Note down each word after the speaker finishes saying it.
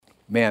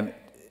Man,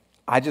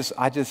 I've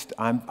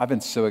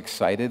been so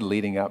excited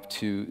leading up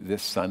to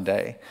this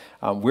Sunday.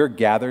 We're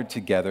gathered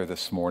together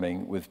this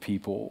morning with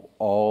people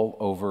all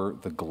over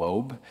the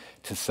globe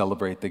to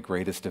celebrate the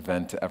greatest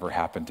event to ever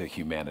happen to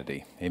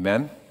humanity.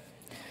 Amen?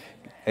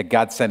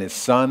 God sent his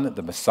son,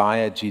 the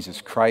Messiah,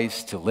 Jesus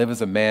Christ, to live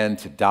as a man,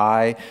 to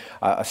die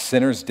a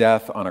sinner's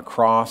death on a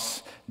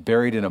cross,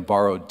 buried in a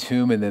borrowed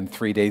tomb, and then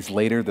 3 days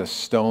later, the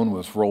stone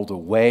was rolled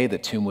away. The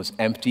tomb was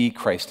empty.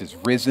 Christ is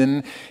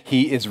risen.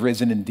 He is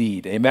risen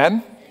indeed.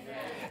 Amen?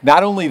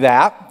 Not only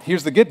that,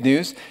 here's the good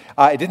news.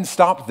 It didn't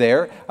stop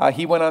there.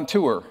 He went on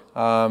tour.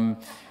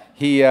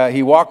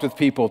 He walked with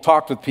people,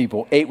 talked with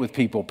people, ate with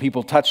people.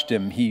 People touched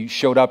him. He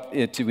showed up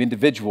to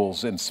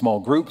individuals in small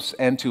groups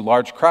and to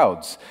large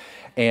crowds.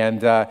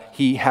 And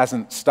he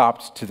hasn't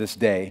stopped to this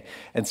day.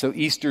 And so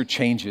Easter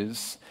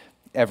changes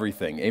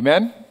everything.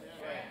 Amen?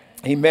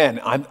 Amen.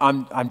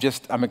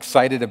 I'm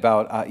excited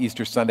about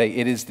Easter Sunday.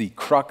 It is the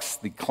crux,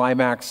 the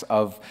climax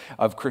of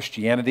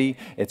Christianity.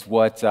 It's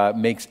what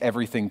makes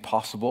everything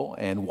possible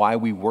and why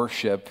we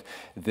worship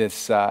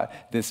this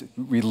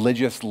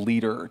religious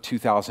leader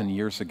 2,000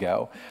 years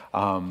ago.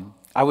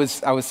 I was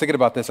thinking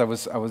about this. I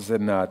was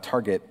in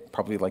Target,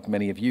 probably like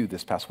many of you,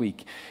 this past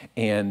week,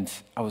 and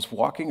I was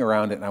walking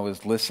around and I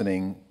was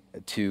listening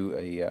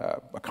to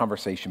a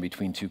conversation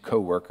between two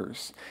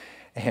coworkers.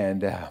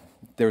 And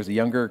there was a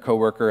younger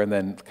coworker and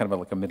then kind of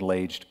like a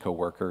middle-aged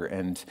coworker.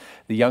 And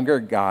the younger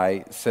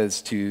guy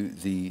says to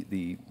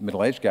the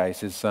middle-aged guy, he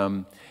says,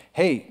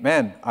 "Hey,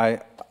 man,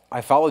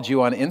 I followed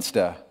you on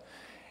Insta."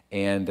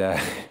 And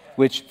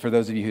which, for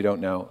those of you who don't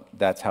know,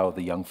 that's how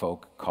the young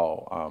folk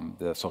call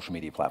the social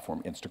media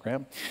platform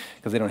Instagram,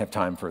 because they don't have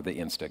time for the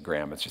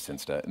Instagram. It's just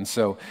Insta. And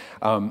so,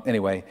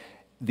 anyway,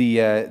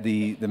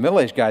 the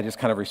middle-aged guy just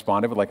kind of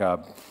responded with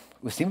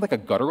it seemed like a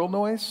guttural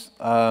noise.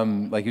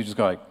 Like he was just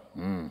going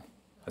like,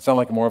 It sounded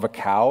like more of a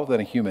cow than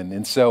a human.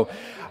 And so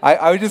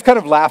I was just kind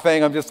of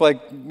laughing. I'm just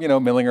like,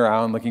 milling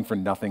around looking for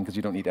nothing, because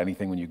you don't need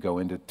anything when you go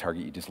into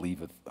Target. You just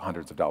leave with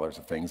hundreds of dollars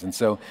of things. And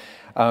so,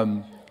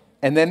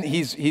 and then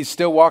he's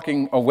still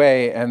walking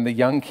away, and the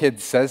young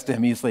kid says to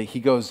him, he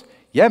goes,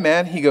 "Yeah,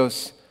 man." He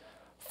goes,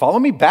 "Follow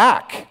me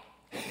back."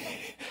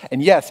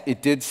 And yes,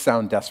 it did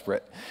sound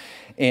desperate.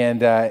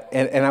 And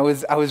I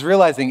was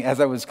realizing, as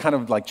I was kind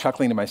of like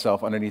chuckling to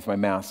myself underneath my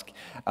mask,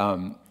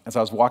 as I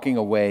was walking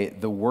away,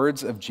 the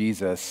words of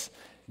Jesus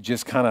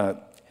just kind of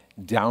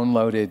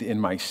downloaded in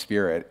my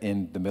spirit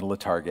in the middle of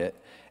Target.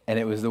 And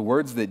it was the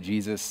words that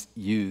Jesus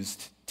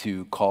used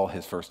to call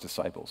his first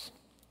disciples.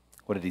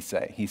 What did he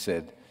say? He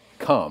said,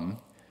 "Come,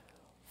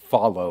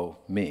 follow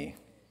me."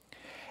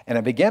 And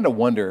I began to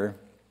wonder,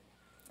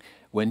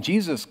 when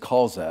Jesus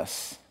calls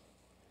us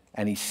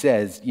and he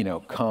says,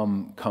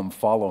 come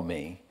follow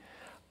me,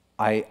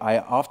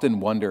 I often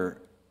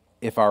wonder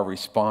if our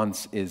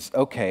response is,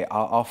 "Okay,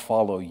 I'll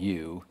follow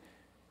you,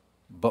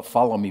 but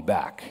follow me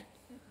back."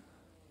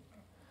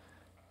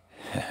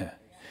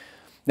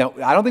 Now,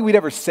 I don't think we'd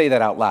ever say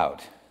that out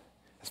loud,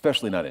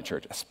 especially not in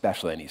church,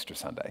 especially on Easter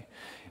Sunday.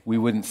 We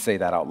wouldn't say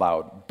that out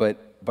loud,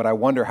 but I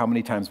wonder how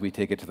many times we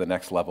take it to the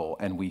next level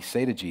and we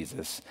say to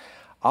Jesus,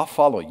 "I'll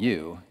follow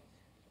you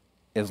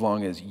as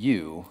long as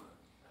you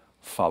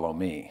follow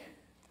me."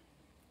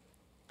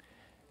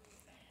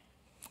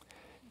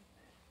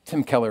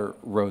 Tim Keller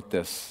wrote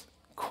this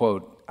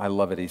quote. I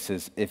love it. He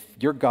says, "If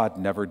your God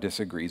never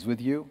disagrees with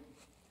you,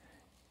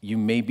 you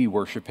may be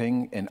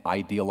worshiping an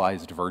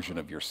idealized version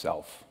of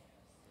yourself."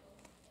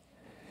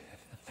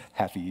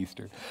 Happy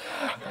Easter.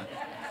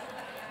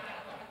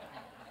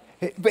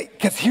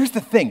 Because here's the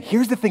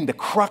thing, the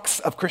crux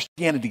of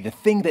Christianity, the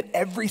thing that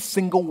every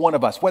single one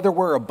of us, whether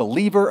we're a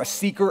believer, a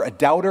seeker, a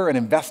doubter, an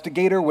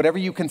investigator, whatever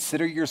you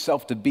consider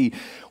yourself to be,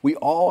 we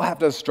all have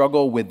to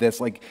struggle with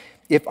this. Like,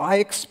 if I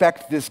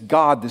expect this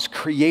God, this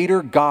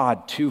creator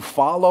God, to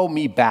follow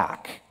me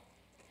back,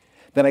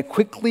 then I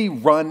quickly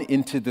run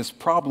into this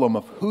problem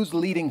of who's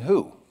leading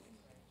who?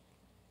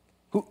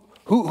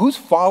 Who's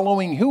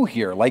following who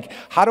here? Like,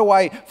 how do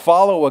I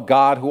follow a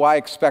God who I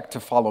expect to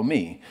follow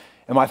me?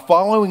 Am I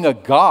following a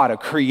God, a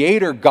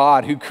creator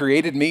God who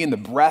created me and the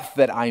breath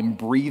that I'm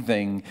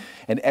breathing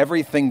and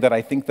everything that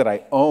I think that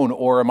I own?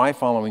 Or am I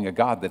following a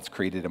God that's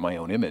created in my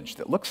own image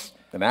that looks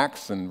and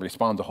acts and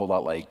responds a whole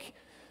lot like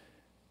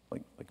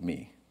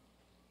me?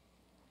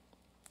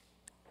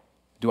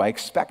 Do I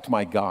expect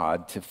my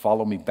God to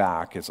follow me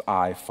back as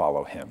I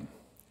follow him?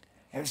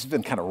 And this has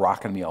been kind of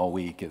rocking me all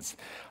week as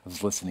I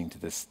was listening to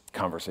this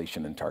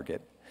conversation in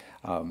Target.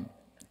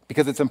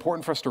 Because it's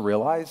important for us to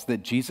realize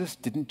that Jesus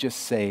didn't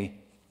just say,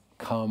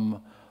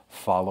 "Come,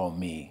 follow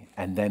me,"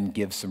 and then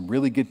give some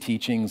really good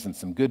teachings and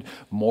some good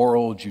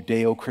moral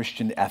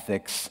Judeo-Christian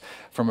ethics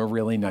from a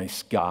really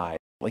nice guy.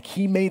 Like,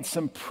 he made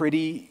some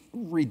pretty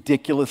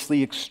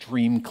ridiculously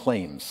extreme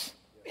claims.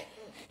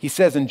 He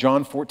says in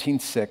John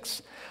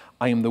 14:6,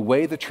 "I am the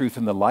way, the truth,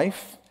 and the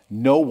life.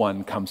 No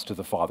one comes to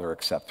the Father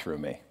except through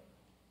me."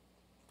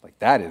 Like,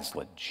 that is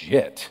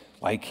legit.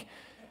 Like,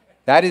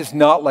 that is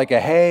not like a,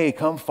 "Hey,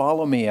 come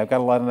follow me. I've got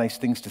a lot of nice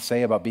things to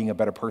say about being a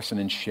better person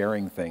and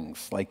sharing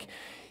things." Like,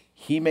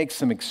 he makes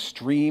some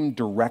extreme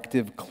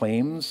directive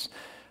claims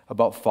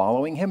about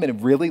following him, and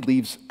it really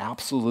leaves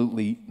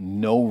absolutely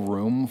no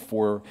room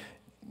for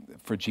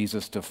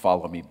Jesus to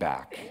follow me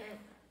back.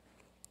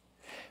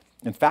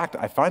 In fact,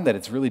 I find that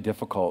it's really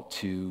difficult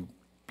to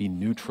be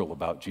neutral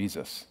about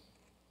Jesus.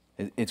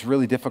 It's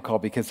really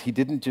difficult because he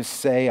didn't just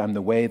say, I'm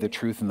the way, the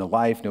truth, and the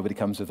life. Nobody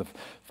comes to the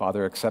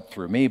Father except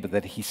through me, but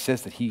that he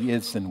says that he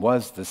is and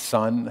was the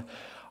Son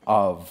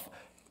of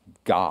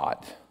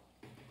God.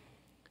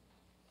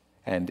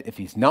 And if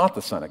he's not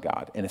the Son of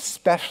God, and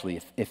especially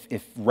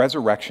if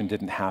resurrection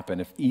didn't happen,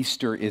 if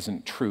Easter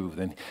isn't true,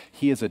 then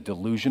he is a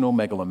delusional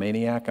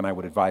megalomaniac, and I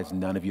would advise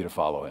none of you to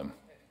follow him.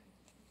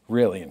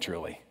 Really and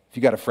truly. If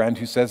you got a friend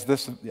who says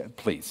this,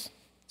 please,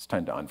 it's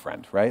time to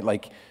unfriend, right?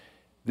 Like,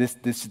 this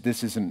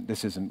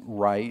isn't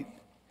right.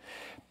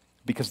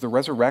 Because the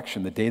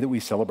resurrection, the day that we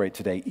celebrate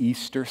today,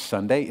 Easter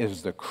Sunday,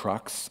 is the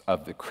crux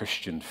of the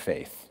Christian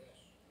faith.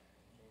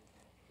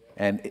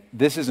 And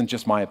this isn't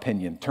just my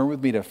opinion. Turn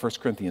with me to 1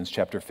 Corinthians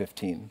chapter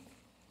 15.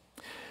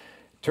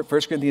 1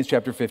 Corinthians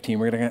chapter 15,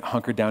 we're going to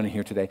hunker down in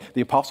here today.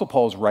 The Apostle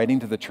Paul is writing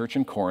to the church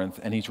in Corinth,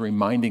 and he's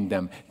reminding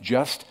them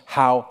just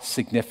how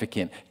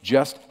significant,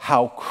 just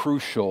how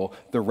crucial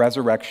the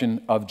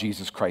resurrection of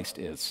Jesus Christ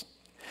is.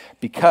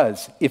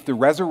 Because if the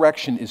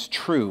resurrection is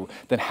true,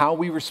 then how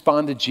we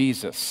respond to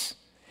Jesus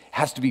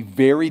has to be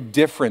very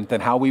different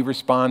than how we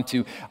respond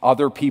to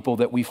other people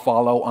that we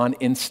follow on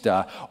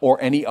Insta,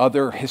 or any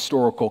other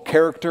historical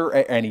character,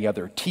 or any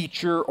other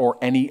teacher, or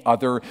any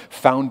other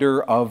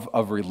founder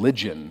of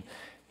religion.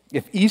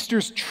 If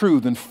Easter's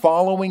true, then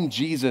following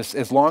Jesus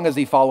as long as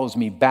he follows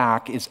me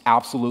back is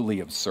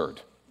absolutely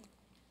absurd.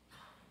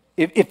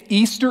 If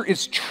Easter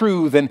is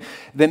true,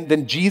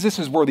 then Jesus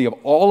is worthy of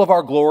all of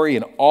our glory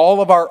and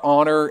all of our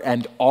honor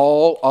and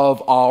all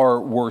of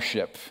our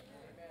worship.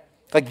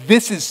 Like,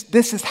 this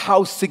is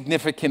how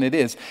significant it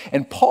is.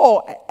 And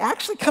Paul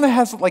actually kind of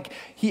has, like,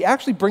 he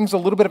actually brings a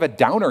little bit of a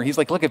downer. He's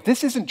like, look, if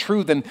this isn't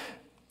true, then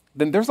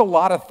there's a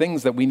lot of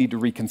things that we need to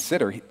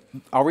reconsider.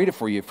 I'll read it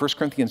for you. 1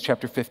 Corinthians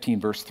chapter 15,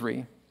 verse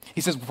 3.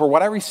 He says, for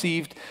what I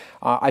received,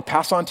 I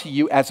pass on to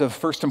you as of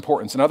first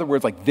importance. In other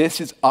words, like, this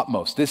is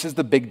utmost. This is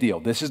the big deal.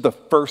 This is the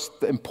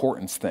first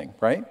importance thing,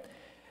 right?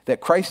 That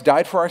Christ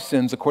died for our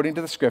sins according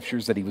to the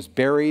scriptures, that he was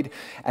buried,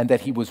 and that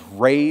he was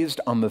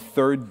raised on the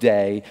third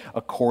day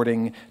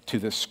according to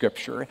the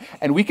scripture.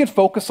 And we could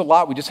focus a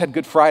lot. We just had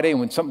Good Friday, and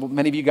when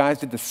many of you guys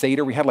did the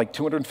Seder, we had like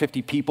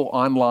 250 people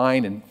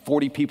online and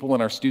 40 people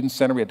in our student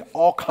center. We had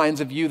all kinds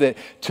of you that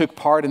took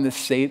part in this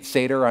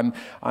Seder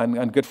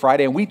on Good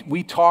Friday. And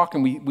we talk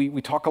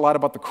a lot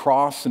about the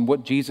cross and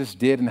what Jesus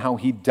did and how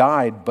he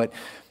died, but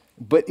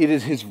it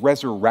is his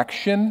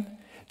resurrection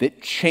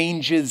that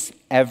changes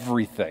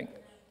everything.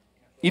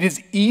 It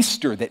is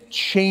Easter that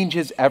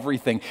changes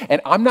everything.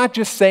 And I'm not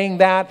just saying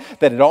that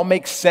it all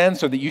makes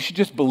sense, or that you should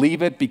just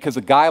believe it because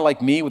a guy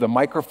like me with a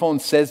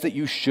microphone says that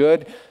you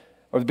should,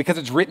 or because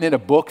it's written in a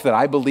book that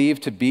I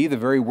believe to be the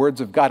very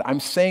words of God. I'm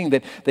saying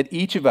that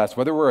each of us,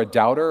 whether we're a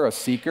doubter, a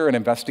seeker, an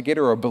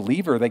investigator, or a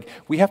believer, like,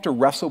 we have to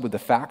wrestle with the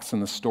facts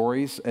and the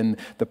stories and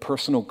the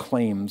personal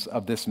claims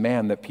of this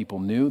man that people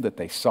knew, that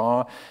they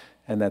saw,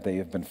 and that they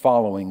have been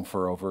following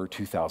for over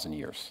 2,000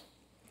 years.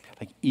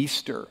 Like,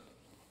 Easter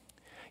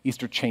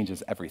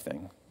changes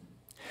everything.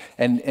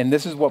 And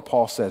this is what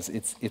Paul says.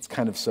 It's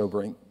kind of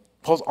sobering.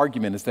 Paul's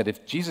argument is that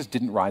if Jesus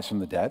didn't rise from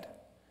the dead,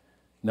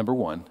 number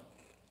one,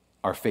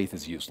 our faith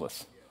is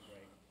useless.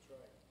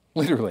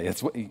 Literally,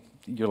 it's what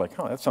you're like,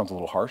 oh, that sounds a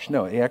little harsh.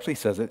 No, he actually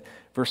says it.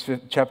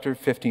 Chapter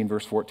 15,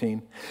 verse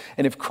 14.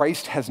 And if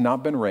Christ has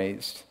not been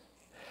raised,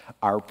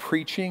 our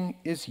preaching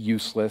is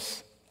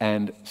useless,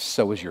 and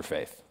so is your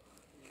faith.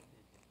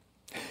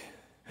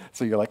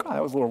 So you're like, oh,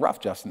 that was a little rough,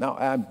 Justin.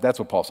 No, that's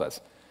what Paul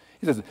says.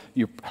 He says,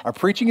 our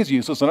preaching is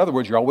useless. In other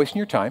words, you're all wasting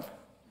your time.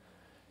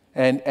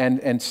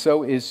 And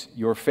so is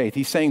your faith.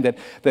 He's saying that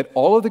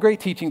all of the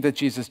great teaching that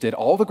Jesus did,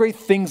 all the great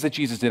things that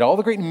Jesus did, all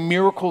the great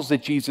miracles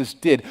that Jesus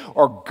did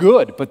are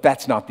good, but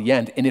that's not the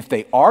end. And if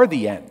they are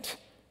the end,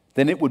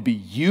 then it would be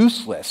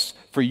useless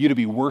for you to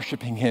be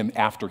worshiping him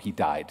after he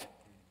died.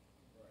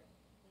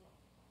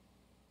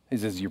 He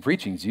says, your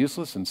preaching is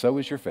useless, and so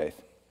is your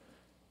faith.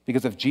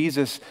 Because if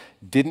Jesus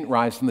didn't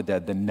rise from the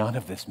dead, then none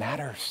of this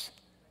matters.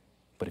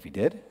 But if he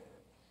did,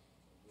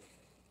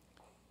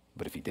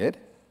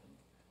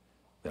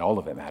 then all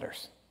of it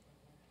matters.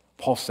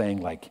 Paul's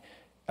saying, like,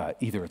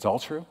 either it's all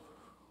true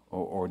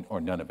or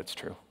none of it's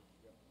true.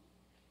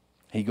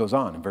 He goes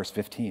on in verse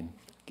 15.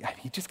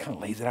 He just kind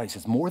of lays it out. He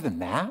says, more than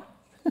that,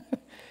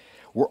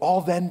 we're all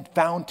then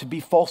found to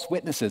be false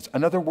witnesses.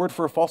 Another word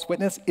for a false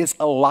witness is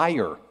a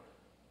liar.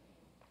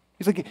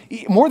 He's like,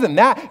 more than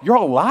that, you're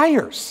all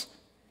liars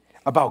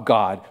about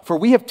God. For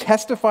we have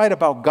testified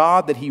about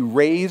God that he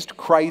raised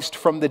Christ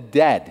from the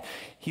dead.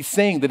 He's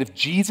saying that if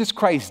Jesus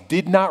Christ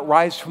did not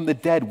rise from the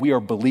dead, we are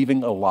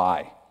believing a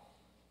lie.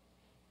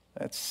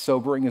 That's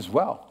sobering as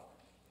well.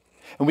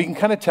 And we can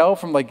kind of tell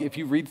from, like, if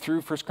you read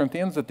through 1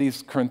 Corinthians, that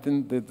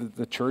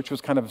the church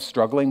was kind of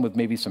struggling with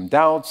maybe some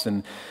doubts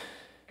and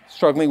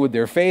struggling with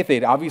their faith.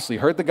 They'd obviously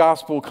heard the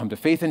gospel, come to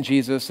faith in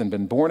Jesus, and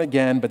been born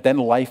again, but then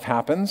life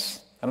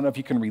happens. I don't know if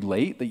you can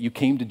relate that you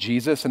came to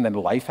Jesus and then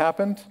life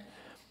happened.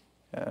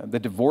 The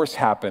divorce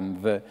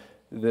happened,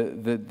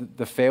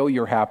 the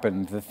failure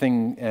happened, the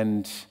thing,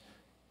 and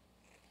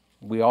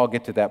we all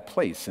get to that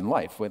place in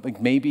life.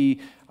 Like maybe,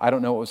 I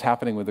don't know what was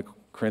happening with the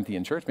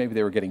Corinthian church. Maybe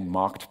they were getting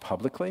mocked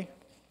publicly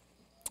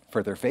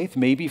for their faith.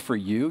 Maybe for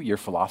you, your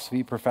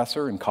philosophy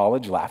professor in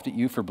college laughed at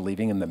you for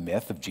believing in the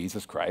myth of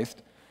Jesus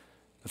Christ,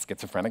 the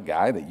schizophrenic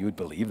guy that you would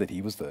believe that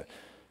he was the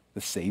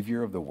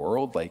savior of the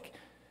world. Like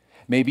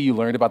maybe you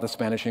learned about the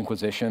Spanish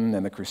Inquisition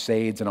and the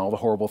Crusades and all the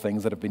horrible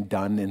things that have been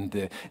done in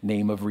the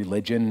name of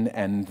religion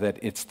and that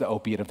it's the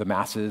opiate of the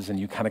masses and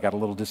you kind of got a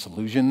little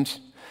disillusioned.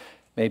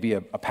 Maybe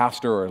a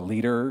pastor or a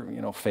leader,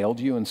 failed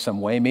you in some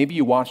way. Maybe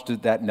you watched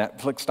that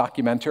Netflix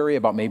documentary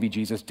about maybe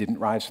Jesus didn't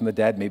rise from the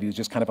dead. Maybe he was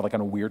just kind of like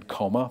in a weird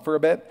coma for a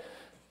bit.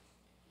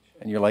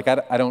 And you're like,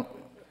 I don't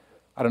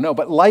know.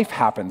 But life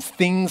happens.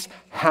 Things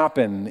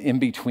happen in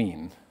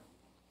between.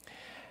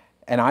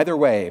 And either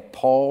way,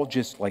 Paul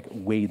just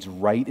wades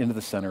right into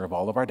the center of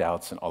all of our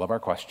doubts and all of our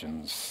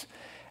questions.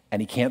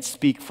 And he can't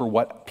speak for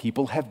what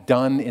people have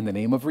done in the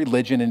name of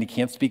religion, and he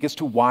can't speak as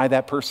to why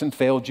that person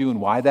failed you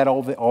and why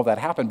all that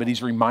happened. But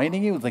he's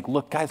reminding you,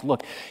 look, guys,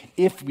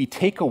 if we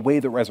take away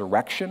the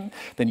resurrection,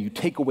 then you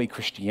take away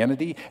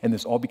Christianity, and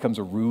this all becomes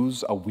a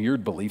ruse, a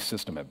weird belief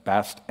system at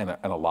best, and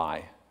a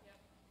lie.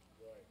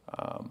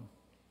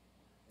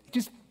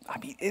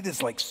 It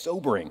is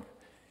sobering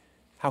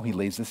how he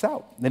lays this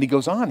out. And then he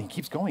goes on, he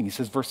keeps going. He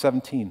says, verse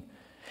 17,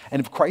 and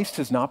if Christ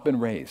has not been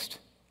raised,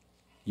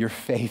 your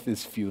faith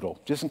is futile.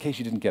 Just in case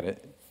you didn't get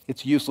it,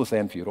 it's useless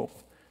and futile.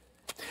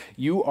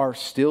 You are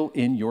still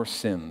in your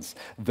sins.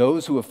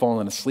 Those who have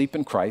fallen asleep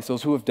in Christ,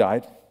 those who have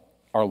died,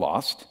 are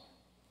lost.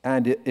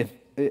 And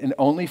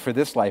only for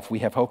this life we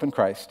have hope in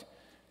Christ,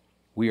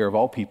 we are of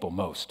all people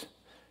most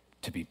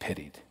to be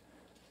pitied.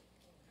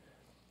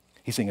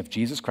 He's saying if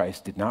Jesus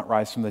Christ did not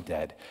rise from the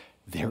dead,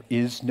 there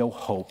is no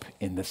hope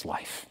in this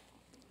life.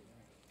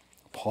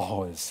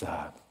 Paul's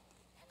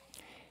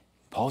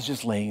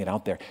just laying it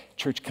out there.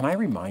 Church, can I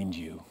remind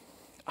you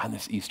on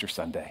this Easter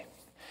Sunday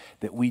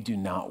that we do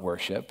not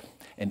worship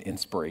an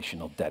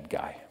inspirational dead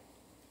guy?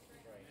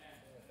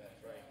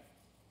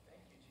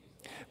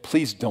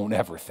 Please don't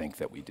ever think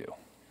that we do.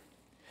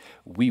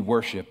 We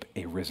worship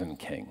a risen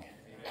King.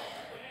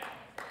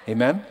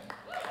 Amen?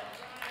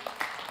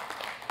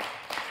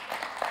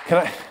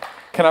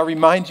 Can I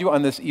remind you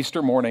on this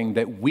Easter morning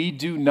that we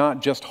do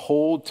not just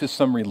hold to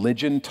some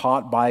religion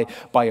taught by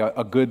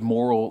a good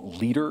moral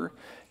leader.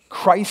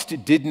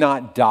 Christ did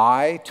not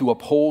die to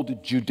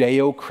uphold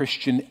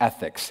Judeo-Christian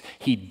ethics.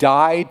 He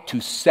died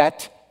to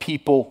set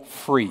people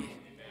free.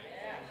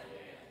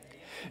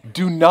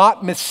 Do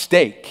not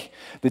mistake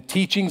the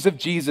teachings of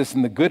Jesus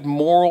and the good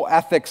moral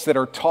ethics that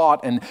are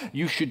taught and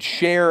you should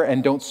share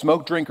and don't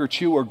smoke, drink, or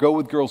chew or go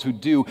with girls who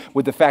do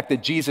with the fact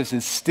that Jesus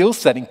is still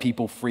setting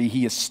people free.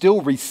 He is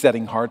still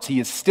resetting hearts. He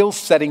is still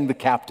setting the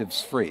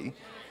captives free.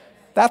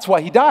 That's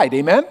why he died.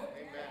 Amen?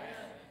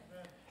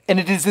 And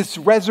it is this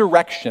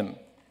resurrection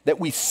that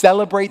we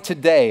celebrate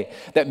today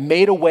that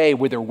made a way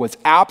where there was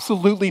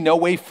absolutely no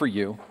way for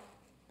you.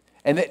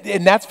 And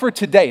that's for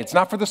today. It's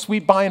not for the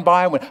sweet by and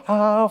by when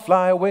I'll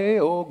fly away,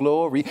 oh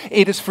glory.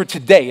 It is for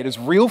today. It is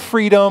real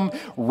freedom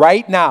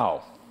right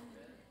now.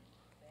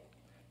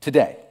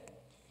 Today.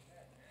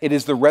 It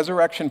is the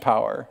resurrection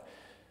power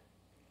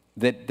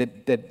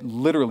that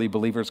literally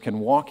believers can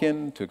walk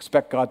in to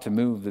expect God to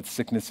move, that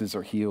sicknesses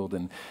are healed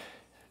and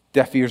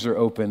deaf ears are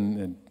open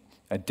and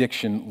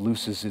addiction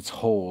looses its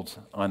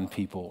hold on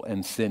people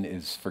and sin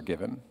is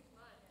forgiven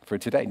for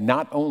today.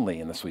 Not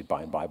only in the sweet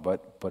by and by,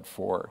 but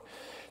for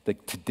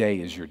today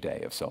is your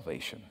day of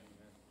salvation.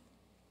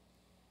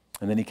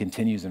 And then he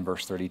continues in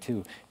verse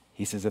 32.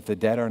 He says, if the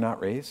dead are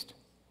not raised,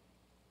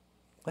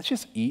 let's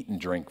just eat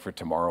and drink, for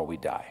tomorrow we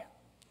die.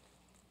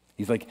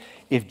 He's like,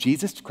 if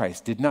Jesus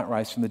Christ did not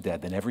rise from the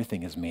dead, then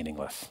everything is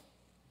meaningless.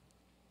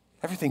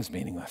 Everything's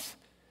meaningless.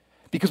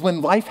 Because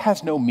when life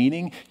has no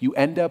meaning, you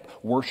end up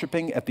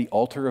worshiping at the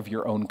altar of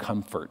your own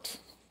comfort.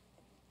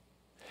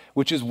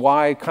 Which is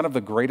why kind of the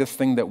greatest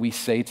thing that we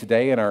say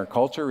today in our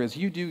culture is,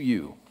 you do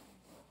you.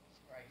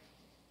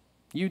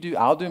 You do,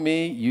 I'll do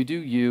me, you do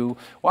you.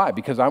 Why?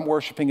 Because I'm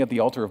worshiping at the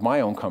altar of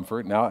my own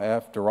comfort. Now,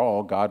 after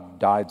all, God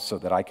died so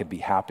that I could be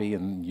happy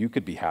and you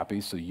could be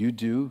happy. So you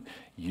do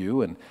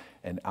you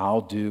and I'll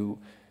do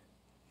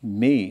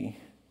me.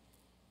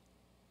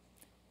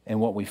 And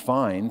what we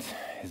find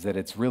is that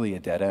it's really a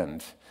dead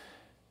end.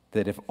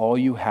 That if all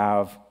you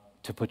have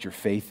to put your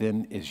faith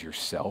in is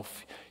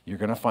yourself, you're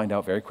going to find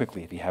out very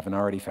quickly, if you haven't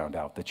already found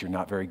out, that you're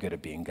not very good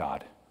at being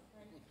God.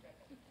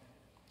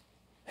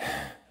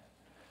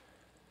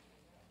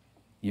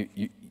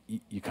 You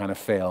kind of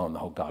fail on the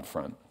whole God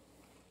front.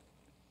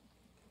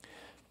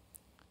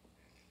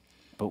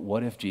 But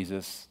what if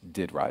Jesus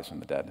did rise from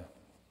the dead?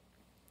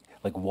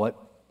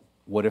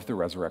 What if the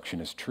resurrection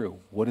is true?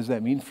 What does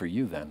that mean for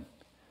you then?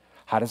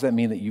 How does that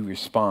mean that you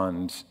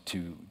respond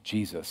to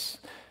Jesus?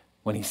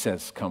 when he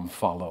says, come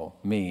follow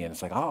me. And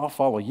it's like, I'll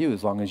follow you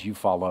as long as you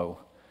follow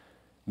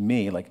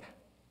me. Like,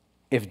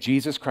 if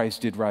Jesus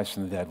Christ did rise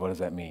from the dead, what does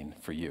that mean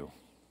for you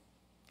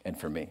and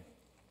for me?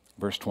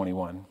 Verse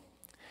 21,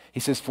 he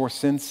says, for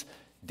since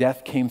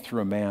death came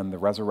through a man, the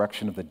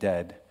resurrection of the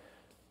dead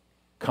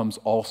comes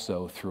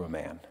also through a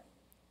man.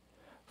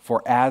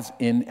 For as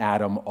in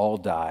Adam all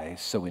die,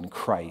 so in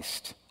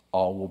Christ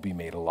all will be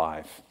made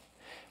alive.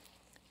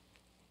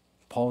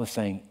 Paul is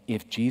saying,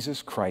 if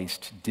Jesus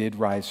Christ did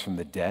rise from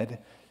the dead,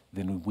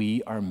 then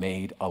we are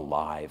made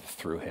alive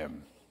through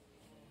him.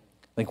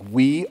 Like,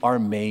 we are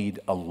made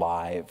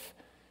alive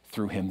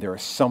through him. There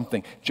is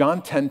something.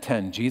 John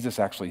 10:10, Jesus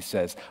actually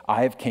says,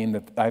 I've come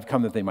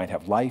that they might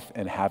have life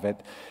and have it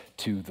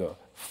to the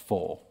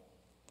full.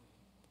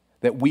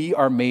 That we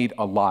are made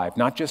alive,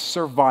 not just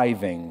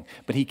surviving,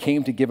 but he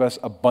came to give us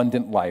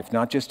abundant life,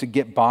 not just to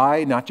get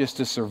by, not just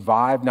to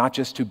survive, not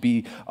just to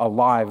be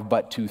alive,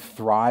 but to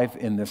thrive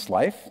in this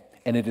life.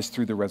 And it is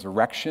through the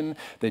resurrection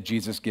that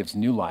Jesus gives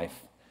new life.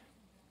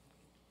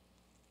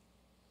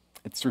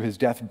 It's through his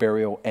death,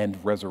 burial,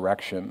 and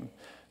resurrection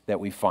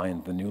that we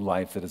find the new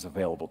life that is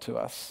available to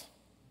us.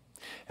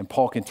 And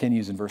Paul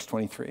continues in verse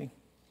 23.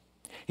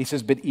 He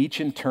says, but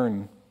each in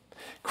turn,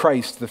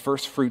 Christ, the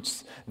first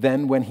fruits,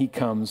 then when he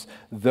comes,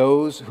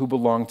 those who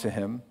belong to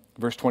him.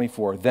 Verse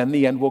 24, then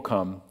the end will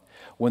come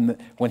when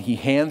he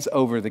hands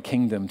over the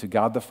kingdom to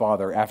God the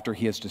Father after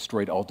he has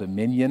destroyed all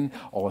dominion,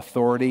 all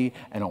authority,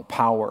 and all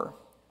power.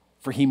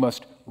 For he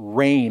must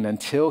reign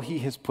until he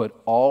has put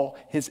all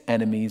his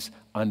enemies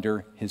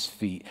under his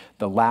feet.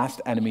 The last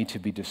enemy to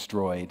be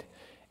destroyed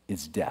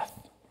is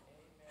death.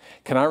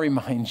 Can I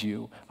remind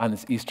you on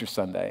this Easter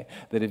Sunday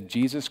that if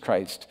Jesus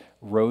Christ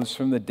rose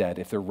from the dead,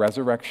 if the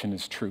resurrection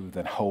is true,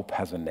 then hope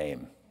has a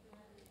name.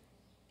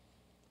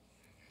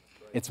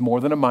 It's more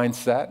than a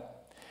mindset.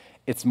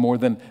 It's more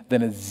than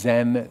a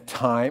Zen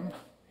time.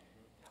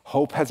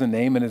 Hope has a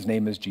name, and his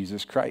name is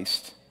Jesus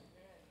Christ.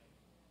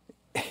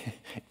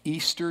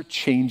 Easter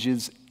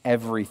changes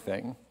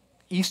everything.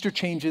 Easter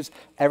changes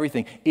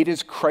everything. It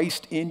is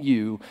Christ in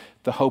you,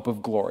 the hope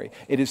of glory.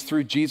 It is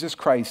through Jesus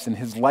Christ and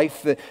his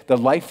life, the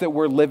life that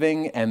we're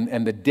living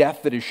and the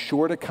death that is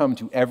sure to come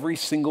to every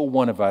single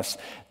one of us,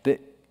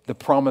 that the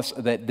promise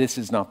that this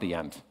is not the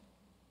end.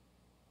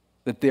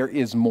 That there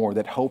is more,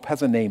 that hope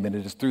has a name, and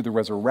it is through the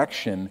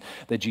resurrection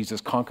that Jesus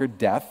conquered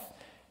death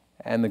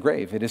and the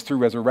grave. It is through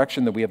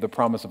resurrection that we have the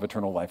promise of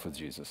eternal life with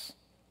Jesus.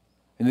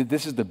 And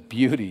this is the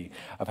beauty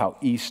of how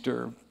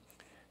Easter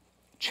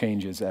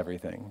changes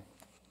everything.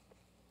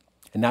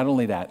 And not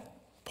only that,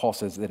 Paul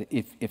says that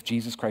if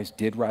Jesus Christ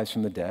did rise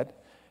from the dead,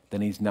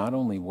 then he's not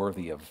only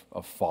worthy of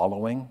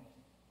following,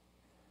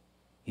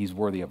 he's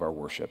worthy of our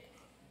worship.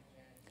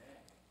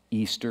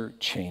 Easter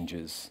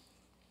changes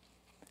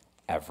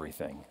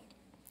everything.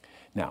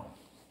 Now,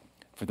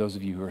 for those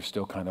of you who are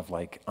still kind of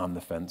like on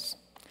the fence,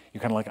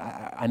 you're kind of like,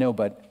 I know,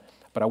 but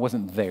I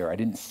wasn't there. I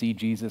didn't see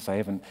Jesus. I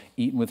haven't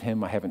eaten with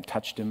him. I haven't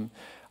touched him.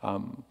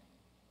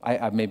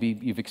 Maybe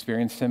you've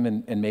experienced him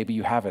and maybe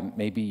you haven't.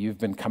 Maybe you've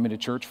been coming to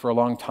church for a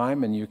long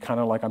time and you're kind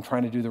of like, I'm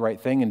trying to do the right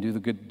thing and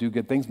do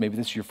good things. Maybe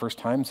this is your first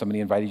time.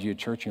 Somebody invited you to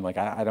church and you're like,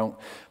 I don't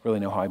really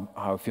know how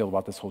I feel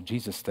about this whole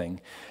Jesus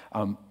thing.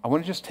 I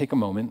want to just take a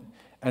moment.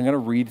 I'm going to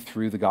read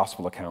through the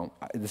gospel account.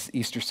 This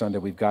Easter Sunday,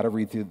 we've got to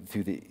read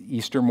through the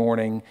Easter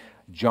morning,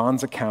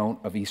 John's account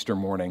of Easter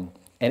morning.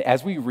 And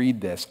as we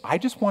read this, I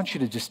just want you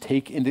to just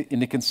take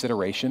into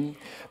consideration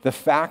the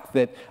fact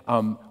that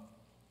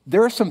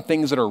there are some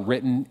things that are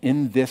written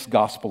in this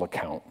gospel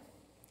account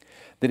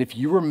that if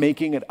you were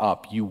making it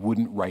up, you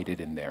wouldn't write it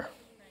in there.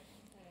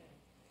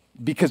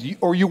 Because you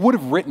would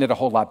have written it a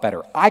whole lot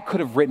better. I could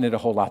have written it a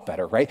whole lot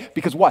better, right?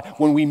 Because what?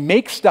 When we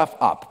make stuff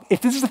up,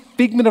 if this is a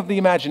figment of the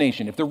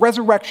imagination, if the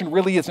resurrection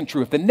really isn't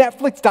true, if the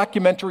Netflix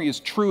documentary is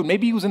true, and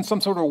maybe he was in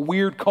some sort of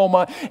weird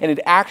coma and it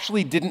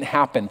actually didn't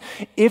happen,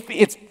 if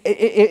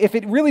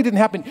it really didn't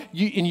happen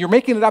and you're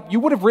making it up, you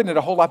would have written it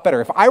a whole lot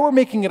better. If I were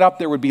making it up,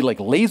 there would be like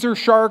laser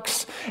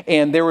sharks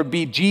and there would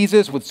be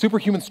Jesus with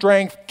superhuman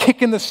strength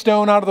kicking the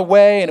stone out of the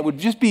way, and it would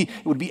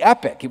be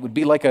epic. It would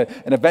be like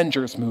an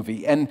Avengers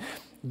movie. And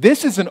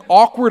this is an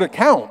awkward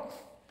account.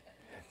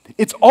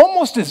 It's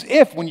almost as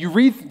if, when you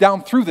read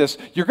down through this,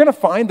 you're going to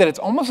find that it's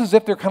almost as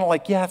if they're kind of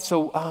like, yeah,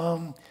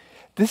 so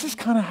this is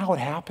kind of how it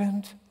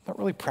happened. Not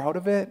really proud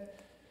of it,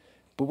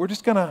 but we're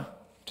just kind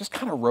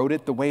of wrote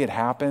it the way it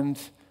happened.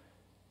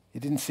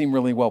 It didn't seem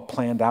really well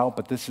planned out,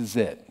 but this is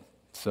it.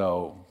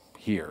 So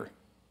here.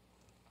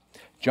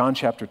 John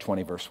chapter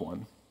 20, verse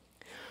 1.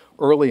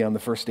 Early on the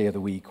first day of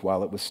the week,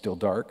 while it was still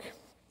dark,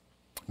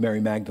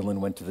 Mary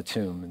Magdalene went to the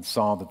tomb and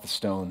saw that the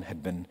stone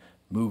had been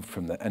moved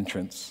from the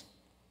entrance.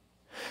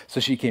 So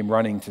she came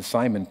running to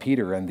Simon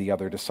Peter and the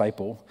other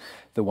disciple,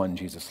 the one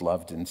Jesus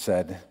loved, and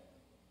said,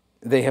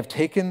 "They have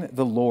taken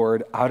the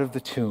Lord out of the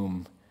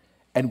tomb,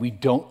 and we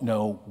don't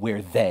know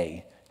where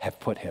they have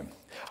put him."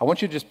 I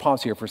want you to just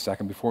pause here for a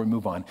second before we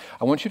move on.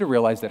 I want you to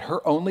realize that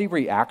her only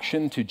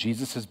reaction to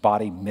Jesus'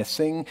 body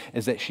missing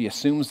is that she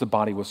assumes the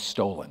body was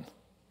stolen.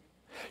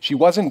 She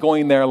wasn't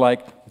going there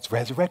like, it's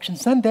Resurrection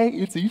Sunday,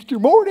 it's Easter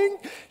morning.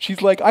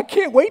 She's like, I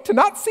can't wait to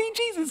not see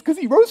Jesus because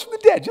he rose from the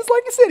dead, just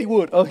like he said he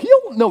would.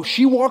 No,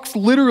 she walks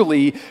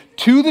literally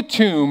to the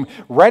tomb,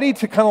 ready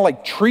to kind of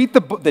like treat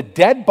the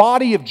dead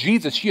body of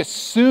Jesus. She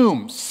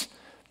assumes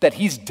that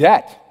he's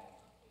dead.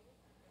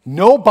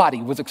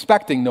 Nobody was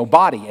expecting no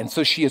body. And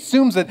so she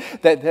assumes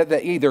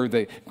that either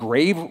the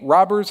grave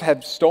robbers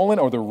had stolen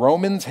or the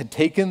Romans had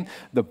taken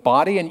the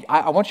body. And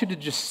I want you to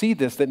just see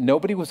this, that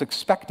nobody was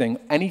expecting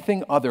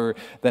anything other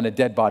than a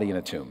dead body in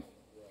a tomb,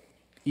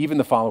 even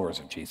the followers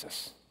of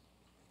Jesus.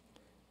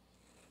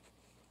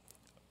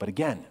 But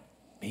again,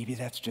 maybe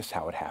that's just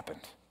how it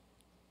happened.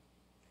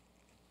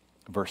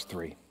 Verse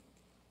 3.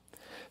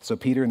 So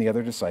Peter and the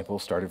other disciple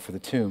started for the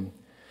tomb.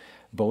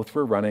 Both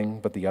were running,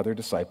 but the other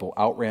disciple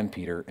outran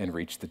Peter and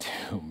reached the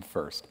tomb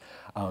first.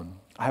 I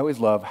always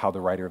love how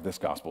the writer of this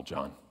gospel,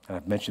 John, and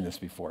I've mentioned this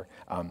before,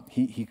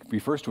 he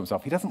refers to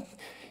himself.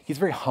 He's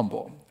very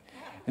humble.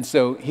 And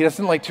so he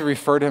doesn't like to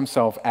refer to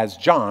himself as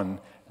John,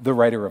 the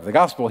writer of the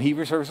gospel. He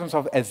refers to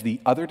himself as the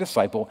other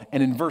disciple.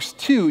 And in verse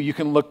 2, you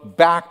can look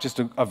back just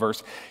a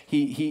verse.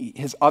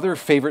 His other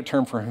favorite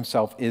term for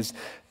himself is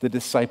the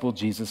disciple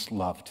Jesus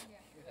loved,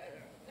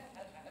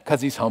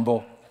 because he's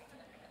humble.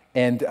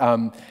 And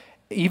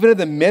even in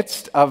the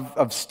midst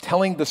of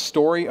telling the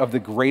story of the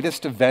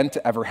greatest event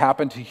to ever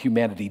happen to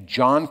humanity,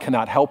 John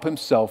cannot help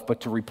himself but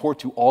to report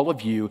to all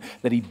of you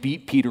that he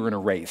beat Peter in a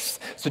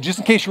race. So just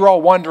in case you're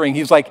all wondering,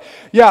 he's like,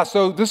 yeah,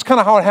 so this is kind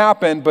of how it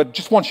happened, but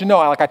just want you to know,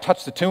 I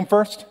touched the tomb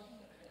first,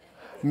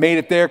 made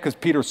it there because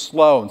Peter's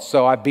slow, and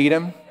so I beat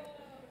him.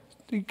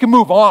 You can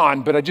move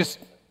on, but I just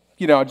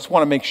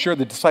want to make sure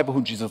the disciple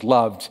whom Jesus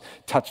loved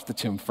touched the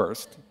tomb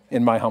first,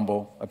 in my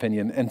humble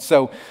opinion. And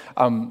so,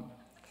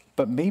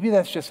 but maybe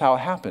that's just how it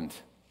happened.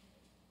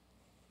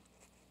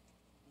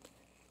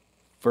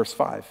 Verse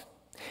 5.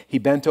 He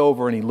bent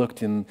over and he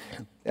looked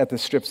at the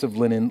strips of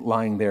linen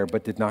lying there,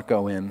 but did not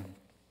go in.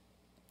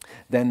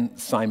 Then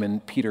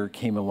Simon Peter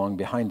came along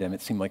behind him.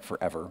 It seemed like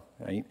forever,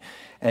 right?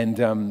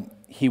 And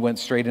he went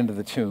straight into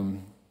the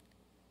tomb.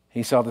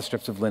 He saw the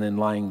strips of linen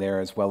lying there,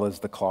 as well as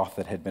the cloth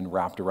that had been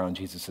wrapped around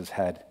Jesus'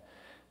 head.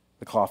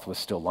 The cloth was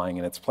still lying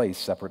in its place,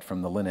 separate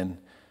from the linen.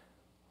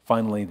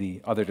 Finally,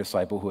 the other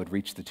disciple who had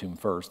reached the tomb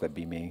first, that'd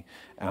be me,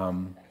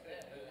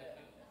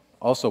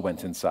 also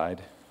went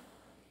inside.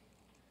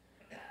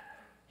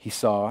 He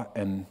saw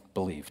and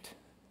believed.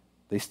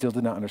 They still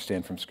did not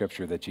understand from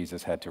Scripture that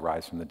Jesus had to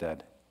rise from the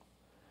dead.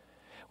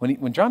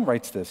 When John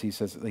writes this, he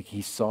says,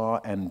 he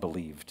saw and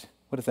believed.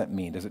 What does that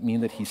mean? Does it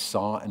mean that he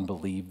saw and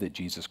believed that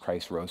Jesus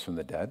Christ rose from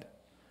the dead?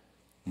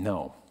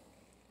 No.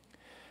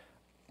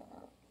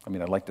 I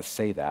mean, I'd like to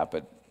say that,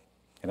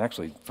 and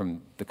actually,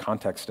 from the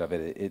context of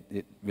it,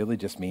 it really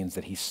just means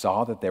that he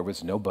saw that there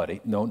was no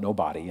body,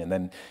 and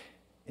then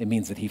it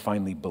means that he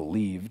finally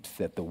believed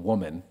that the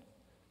woman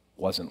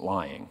wasn't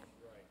lying,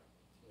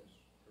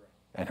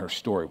 and her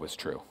story was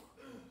true,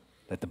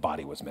 that the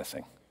body was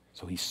missing.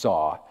 So he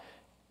saw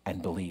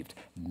and believed.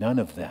 None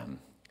of them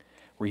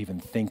were even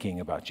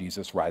thinking about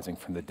Jesus rising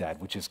from the dead,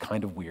 which is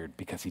kind of weird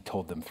because he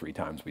told them 3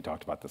 times. We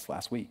talked about this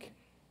last week.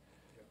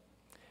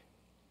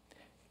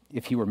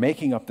 If he were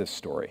making up this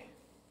story,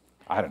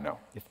 I don't know.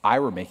 If I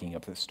were making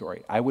up this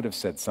story, I would have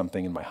said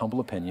something in my humble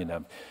opinion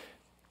of,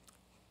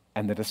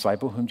 and the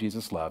disciple whom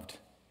Jesus loved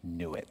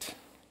knew it,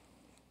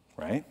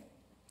 right?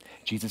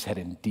 Jesus had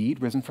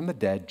indeed risen from the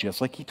dead,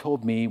 just like he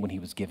told me when he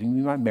was giving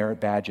me my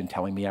merit badge and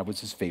telling me I was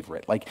his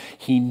favorite. Like,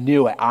 he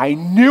knew it. I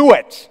knew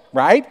it,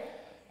 right?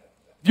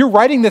 If you're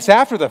writing this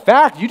after the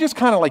fact, you just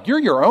kind of you're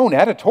your own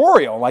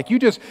editorial.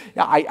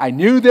 I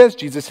knew this,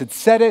 Jesus had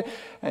said it,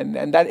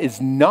 and that is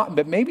not,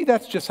 but maybe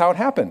that's just how it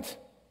happened.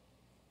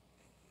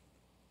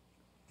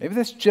 Maybe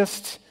that's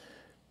just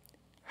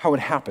how it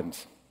happened.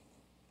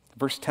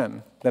 Verse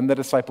 10, then the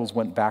disciples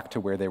went back to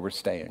where they were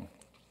staying.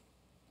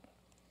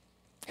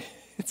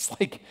 It's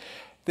like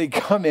they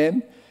come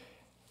in,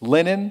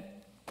 linen,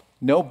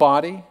 no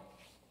body.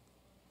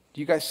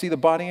 Do you guys see the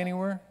body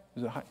anywhere?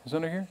 Is it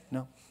under here?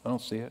 No, I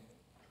don't see it.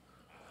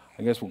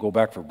 I guess we'll go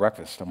back for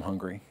breakfast. I'm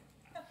hungry.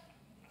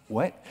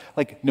 What?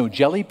 No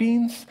jelly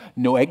beans?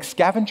 No egg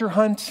scavenger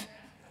hunt?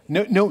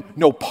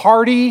 No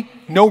party,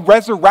 no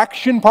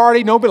resurrection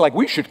party, nobody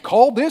we should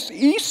call this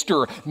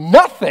Easter.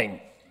 Nothing.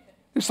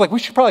 It's we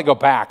should probably go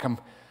back. I'm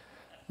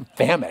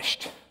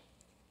famished.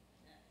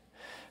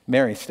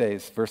 Mary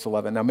stays, verse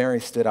 11. Now Mary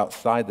stood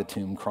outside the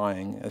tomb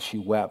crying. As she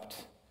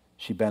wept,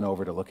 she bent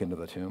over to look into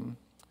the tomb,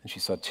 and she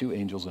saw 2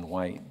 angels in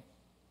white,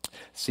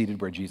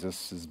 seated where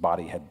Jesus'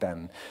 body had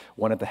been,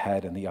 one at the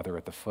head and the other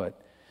at the foot.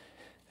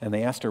 And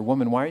they asked her,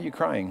 "Woman, why are you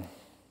crying?"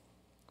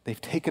 "They've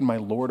taken my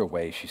Lord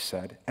away," she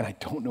said, "and I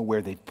don't know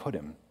where they've put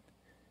him."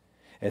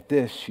 At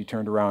this, she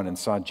turned around and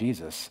saw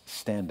Jesus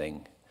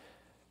standing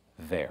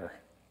there.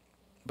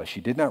 But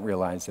she did not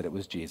realize that it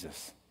was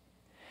Jesus.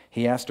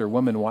 He asked her,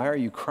 "Woman, why are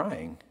you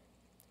crying?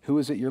 Who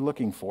is it you're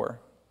looking for?"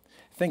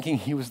 Thinking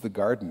he was the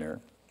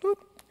gardener,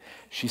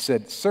 she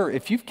said, "Sir,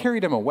 if you've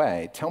carried him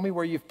away, tell me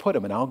where you've put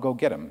him and I'll go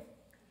get him."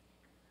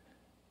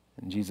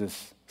 And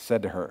Jesus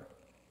said to her,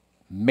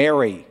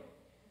 Mary.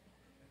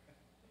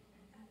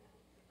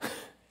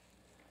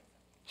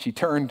 She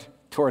turned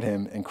toward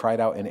him and cried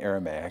out in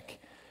Aramaic,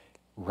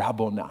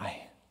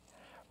 Rabboni,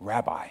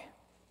 Rabbi.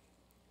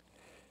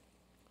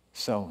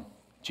 So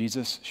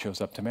Jesus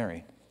shows up to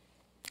Mary.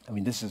 I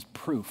mean, this is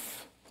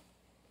proof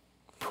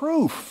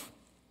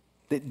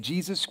that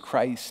Jesus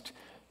Christ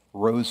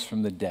rose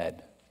from the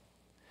dead,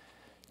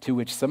 to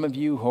which some of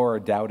you who are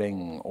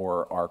doubting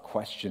or are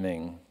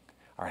questioning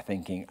are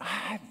thinking,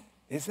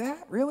 is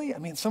that really? I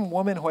mean, some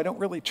woman who I don't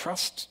really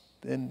trust,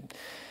 and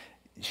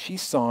she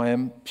saw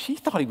him, she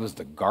thought he was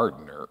the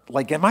gardener.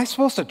 Like, am I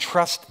supposed to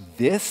trust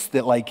this,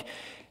 that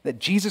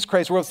Jesus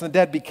Christ rose from the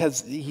dead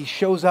because he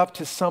shows up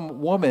to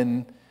some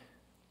woman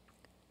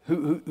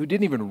who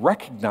didn't even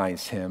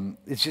recognize him?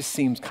 It just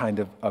seems kind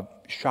of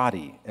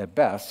shoddy at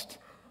best.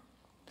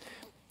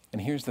 And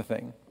here's the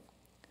thing.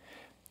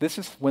 This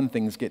is when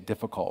things get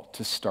difficult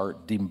to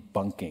start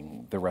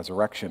debunking the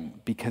resurrection,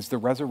 because the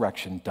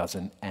resurrection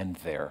doesn't end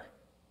there.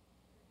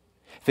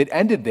 If it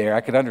ended there,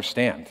 I could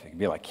understand. It could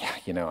be like,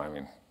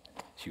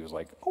 she was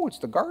like, oh, it's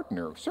the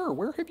gardener. Sir,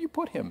 where have you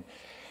put him?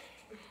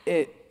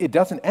 It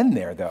doesn't end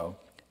there, though.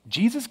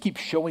 Jesus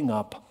keeps showing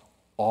up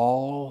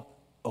all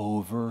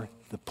over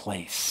the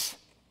place.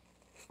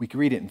 We can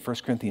read it in 1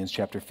 Corinthians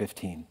chapter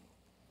 15,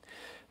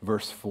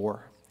 verse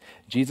 4.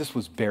 Jesus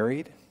was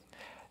buried,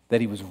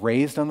 that he was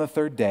raised on the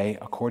third day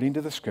according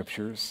to the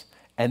scriptures,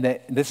 and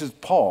that this is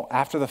Paul,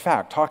 after the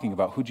fact, talking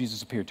about who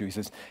Jesus appeared to. He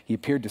says he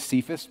appeared to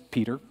Cephas,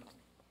 Peter,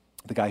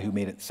 the guy who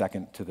made it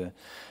second to the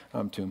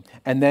tomb,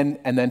 and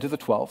then to the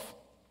 12.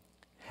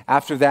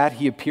 After that,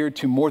 he appeared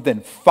to more than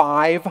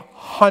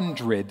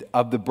 500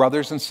 of the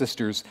brothers and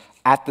sisters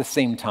at the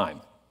same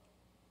time,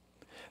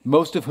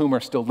 most of whom are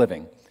still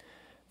living,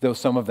 though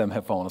some of them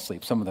have fallen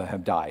asleep, some of them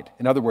have died.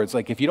 In other words,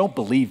 if you don't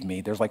believe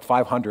me, there's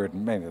 500,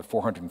 maybe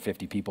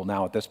 450 people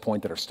now at this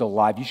point that are still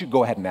alive. You should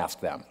go ahead and ask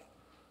them,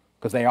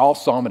 because they all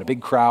saw him in a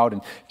big crowd,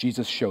 and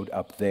Jesus showed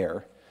up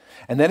there.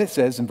 And then it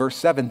says in verse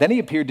 7, then he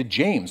appeared to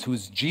James, who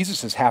is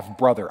Jesus'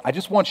 half-brother. I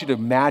just want you to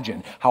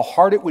imagine how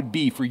hard it would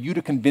be for you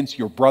to convince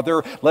your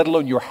brother, let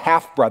alone your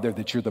half-brother,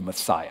 that you're the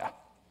Messiah.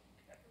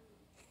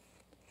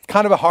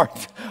 Kind of a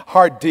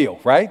hard deal,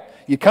 right?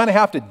 You kind of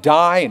have to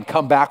die and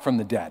come back from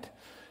the dead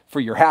for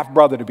your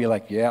half-brother to be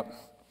like, yep,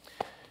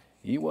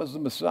 he was the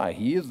Messiah.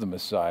 He is the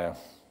Messiah.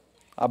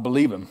 I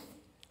believe him.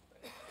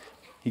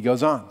 He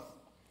goes on.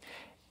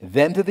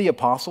 Then to the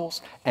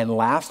apostles, and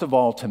last of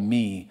all to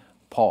me,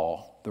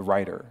 Paul, the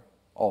writer,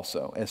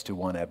 also, as to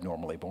one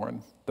abnormally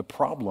born. The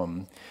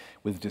problem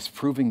with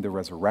disproving the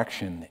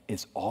resurrection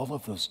is all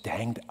of those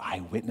danged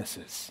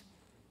eyewitnesses.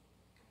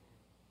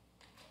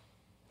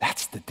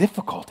 That's the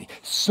difficulty.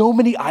 So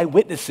many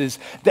eyewitnesses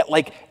that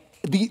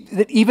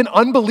that even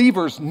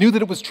unbelievers knew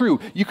that it was true.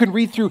 You can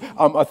read through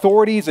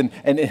authorities and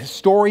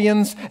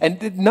historians,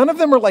 and none of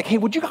them are like, hey,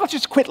 would you all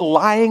just quit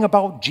lying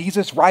about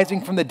Jesus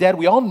rising from the dead?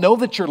 We all know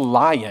that you're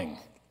lying.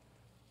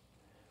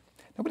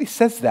 Nobody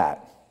says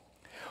that,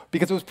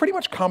 because it was pretty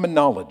much common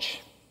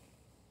knowledge.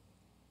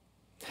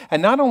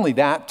 And not only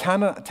that,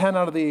 10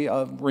 out of the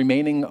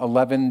remaining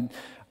 11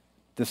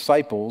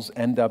 disciples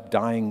end up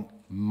dying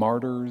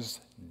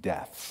martyrs'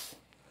 deaths,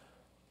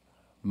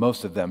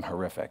 most of them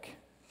horrific.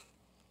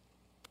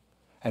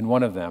 And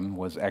one of them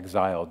was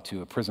exiled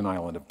to a prison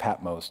island of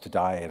Patmos to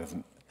die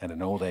at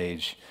an old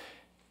age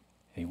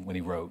when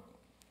he wrote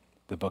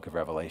the book of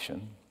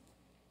Revelation.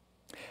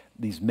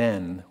 These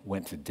men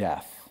went to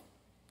death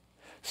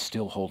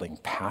still holding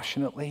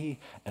passionately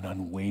and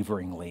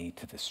unwaveringly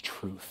to this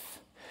truth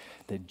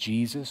that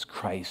Jesus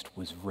Christ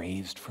was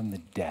raised from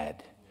the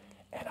dead,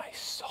 and I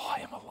saw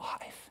him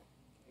alive.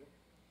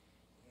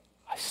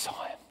 I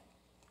saw him.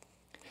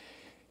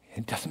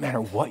 It doesn't matter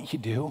what you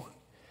do.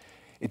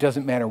 It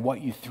doesn't matter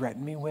what you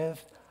threaten me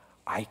with.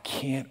 I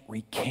can't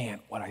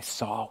recant what I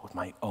saw with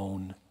my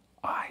own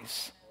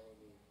eyes.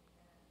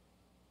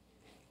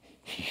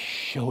 He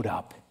showed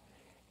up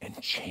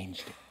and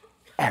changed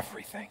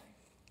everything.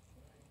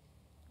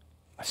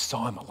 I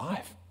saw him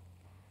alive.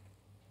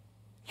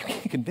 You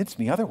can't convince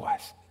me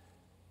otherwise.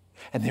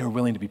 And they were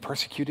willing to be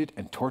persecuted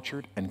and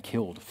tortured and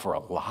killed for a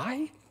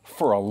lie?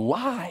 For a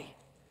lie.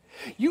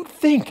 You'd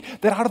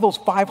think that out of those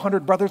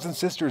 500 brothers and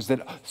sisters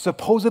that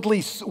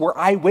supposedly were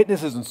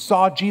eyewitnesses and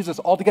saw Jesus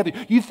all together,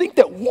 you'd think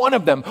that one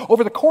of them,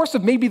 over the course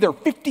of maybe their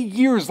 50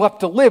 years left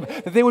to live,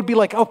 that they would be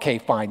like, okay,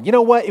 fine. You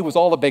know what? It was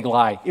all a big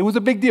lie. It was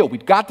a big deal. We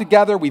got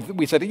together.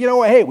 We said, you know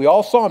what? Hey, we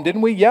all saw him,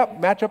 didn't we? Yep.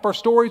 Match up our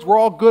stories. We're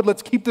all good.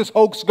 Let's keep this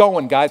hoax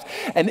going, guys.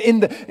 And in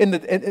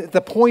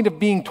the point of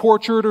being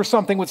tortured or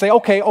something would say,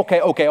 okay.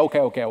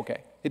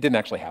 It didn't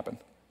actually happen.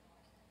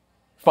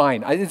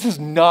 Fine, this is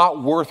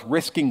not worth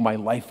risking my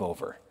life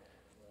over.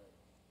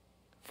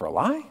 For a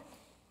lie?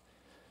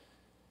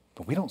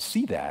 But we don't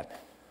see that.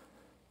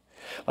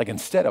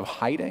 Instead of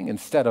hiding,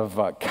 instead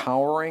of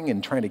cowering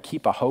and trying to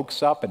keep a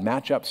hoax up and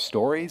match up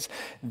stories,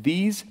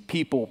 these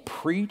people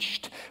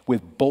preached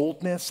with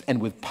boldness and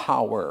with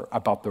power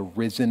about the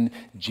risen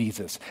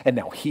Jesus. And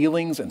now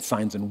healings and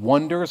signs and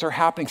wonders are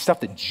happening, stuff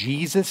that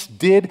Jesus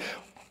did.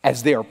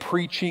 as they are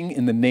preaching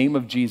in the name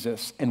of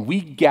Jesus. And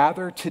we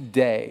gather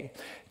today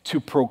to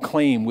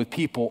proclaim with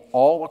people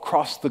all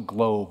across the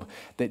globe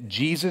that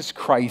Jesus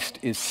Christ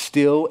is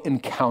still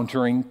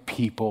encountering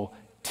people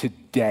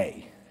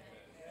today.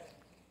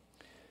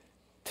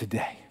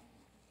 Today.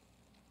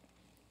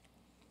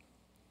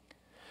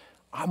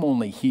 I'm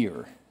only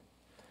here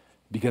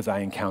because I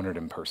encountered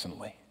him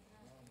personally.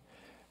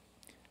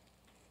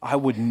 I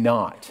would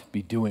not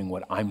be doing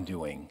what I'm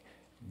doing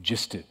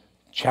just to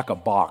check a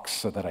box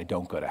so that I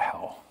don't go to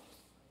hell.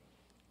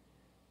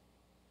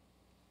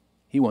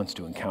 He wants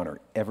to encounter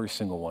every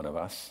single one of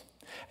us,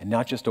 and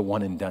not just a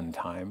one and done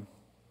time,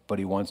 but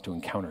he wants to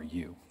encounter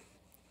you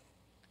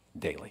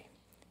daily.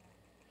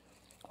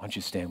 Why don't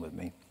you stand with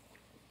me?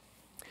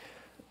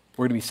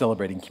 We're going to be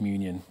celebrating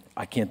communion.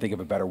 I can't think of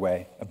a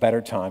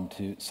better time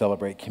to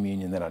celebrate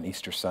communion than on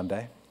Easter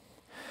Sunday.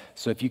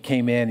 So if you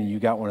came in and you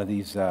got one of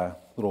these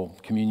little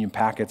communion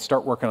packets,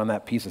 start working on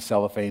that piece of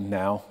cellophane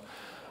now.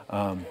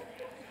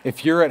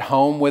 If you're at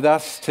home with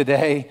us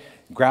today,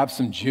 grab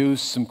some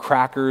juice, some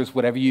crackers,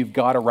 whatever you've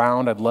got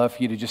around. I'd love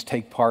for you to just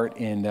take part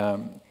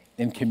in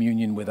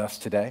communion with us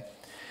today.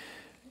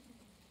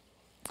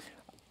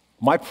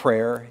 My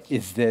prayer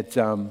is that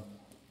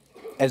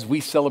as we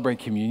celebrate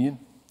communion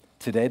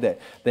today,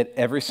 that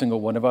every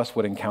single one of us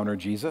would encounter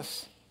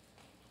Jesus.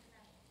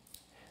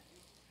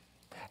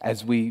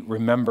 As we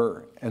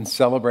remember and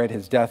celebrate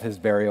his death, his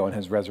burial, and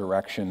his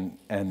resurrection,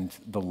 and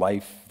the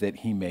life that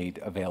he made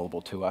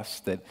available to us,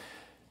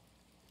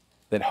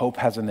 that hope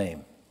has a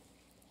name,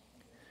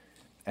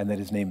 and that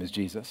his name is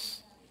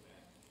Jesus.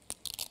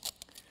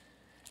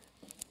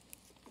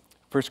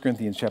 1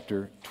 Corinthians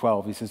chapter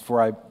 12, he says,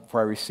 For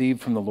I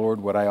received from the Lord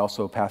what I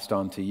also passed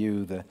on to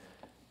you.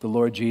 The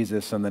Lord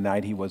Jesus, on the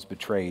night he was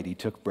betrayed, he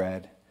took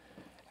bread,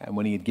 and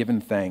when he had given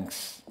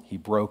thanks, he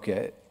broke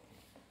it,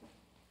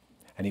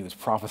 and he was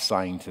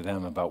prophesying to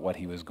them about what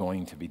he was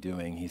going to be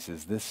doing. He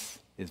says, This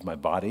is my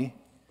body,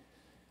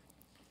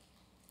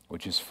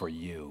 which is for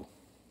you.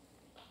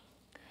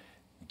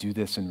 Do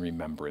this in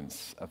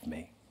remembrance of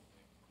me.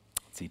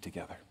 Let's eat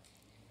together.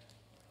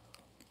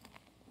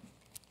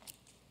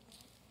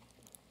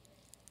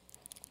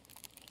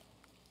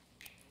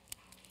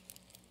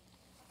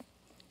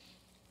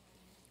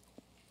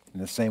 In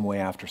the same way,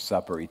 after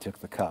supper, he took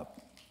the cup.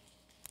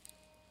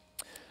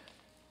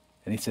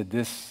 And he said,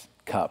 This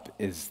cup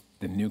is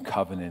the new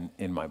covenant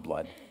in my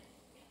blood.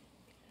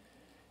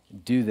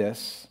 Do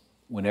this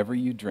whenever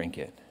you drink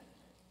it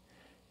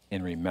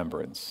in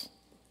remembrance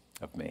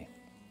of me.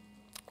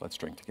 Let's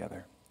drink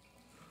together.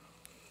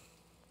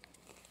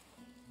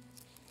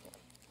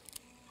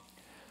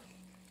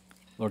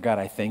 Lord God,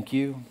 I thank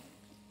you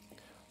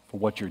for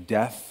what your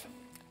death,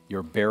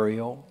 your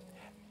burial,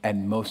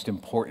 and most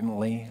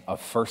importantly, of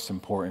first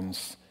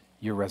importance,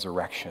 your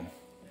resurrection.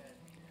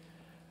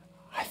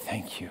 I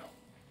thank you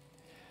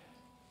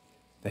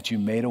that you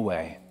made a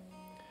way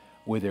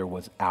where there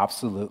was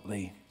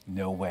absolutely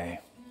no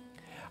way.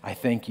 I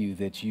thank you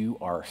that you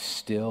are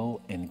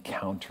still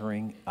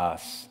encountering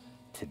us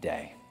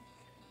today.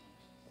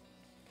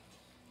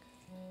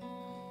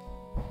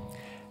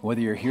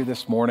 Whether you're here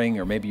this morning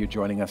or maybe you're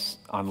joining us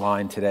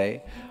online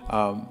today,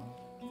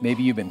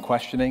 maybe you've been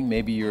questioning,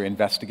 maybe you're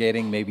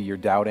investigating, maybe you're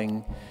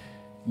doubting.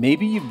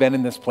 Maybe you've been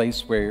in this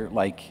place where you're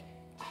like,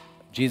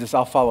 Jesus,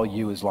 I'll follow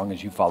you as long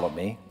as you follow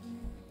me.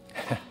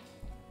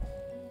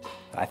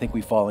 I think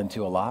we fall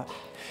into a lot.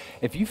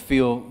 If you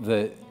feel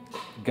the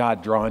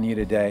God drawing you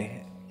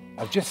today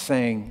of just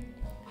saying,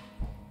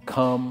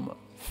 come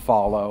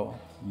follow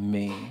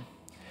me,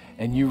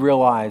 and you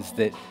realize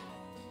that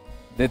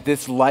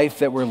this life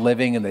that we're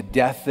living and the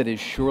death that is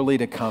surely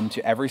to come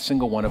to every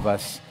single one of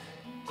us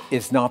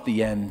is not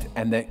the end,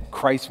 and that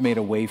Christ made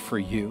a way for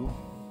you.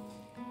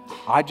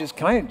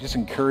 Can I just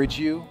encourage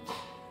you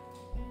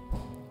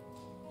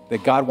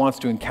that God wants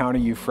to encounter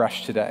you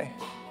fresh today.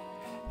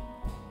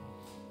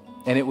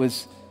 And it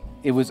was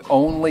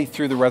only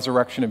through the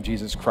resurrection of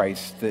Jesus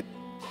Christ that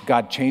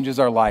God changes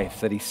our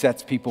life, that he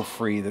sets people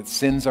free, that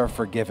sins are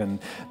forgiven,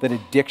 that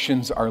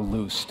addictions are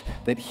loosed,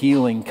 that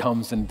healing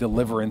comes and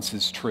deliverance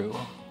is true.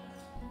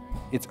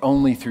 It's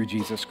only through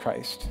Jesus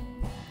Christ.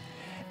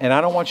 And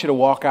I don't want you to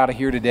walk out of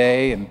here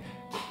today and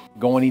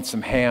go and eat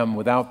some ham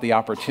without the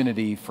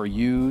opportunity for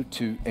you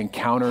to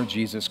encounter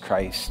Jesus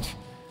Christ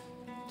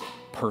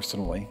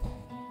personally.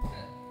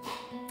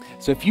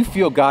 So if you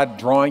feel God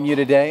drawing you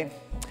today,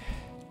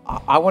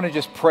 I want to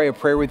just pray a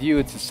prayer with you.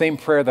 It's the same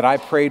prayer that I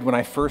prayed when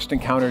I first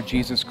encountered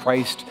Jesus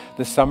Christ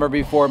the summer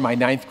before my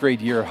 9th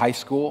grade year of high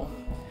school.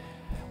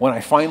 When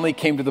I finally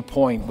came to the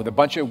point with a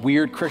bunch of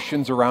weird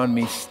Christians around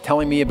me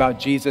telling me about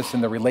Jesus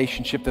and the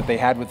relationship that they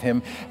had with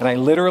him. And I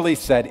literally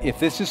said, if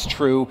this is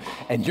true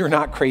and you're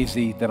not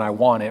crazy, then I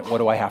want it. What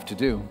do I have to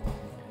do?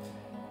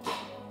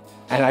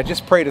 And I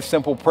just prayed a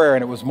simple prayer,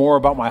 and it was more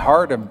about my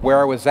heart and where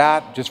I was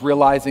at, just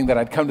realizing that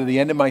I'd come to the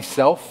end of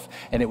myself,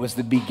 and it was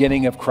the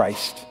beginning of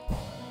Christ.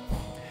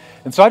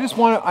 And so I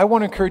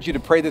want to encourage you to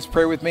pray this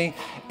prayer with me.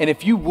 And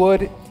if you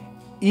would,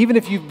 even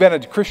if you've been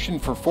a Christian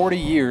for 40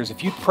 years,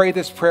 if you pray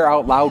this prayer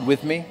out loud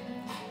with me,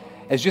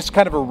 as just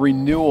kind of a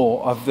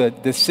renewal of the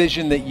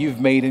decision that you've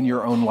made in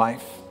your own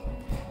life.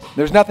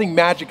 There's nothing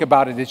magic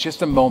about it. It's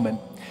just a moment.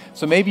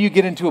 So maybe you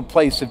get into a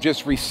place of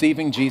just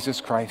receiving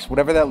Jesus Christ,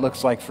 whatever that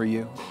looks like for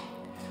you.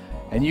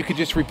 And you could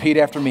just repeat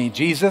after me,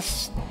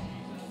 Jesus,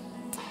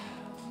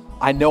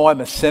 I know I'm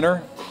a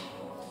sinner,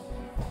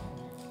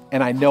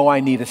 and I know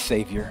I need a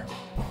Savior.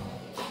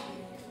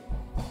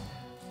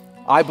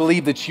 I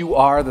believe that you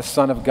are the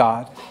Son of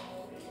God,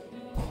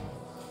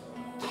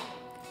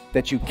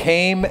 that you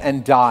came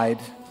and died,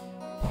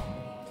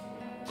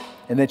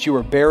 and that you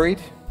were buried,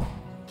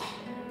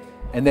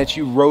 and that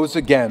you rose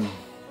again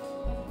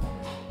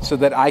so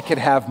that I could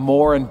have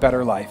more and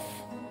better life.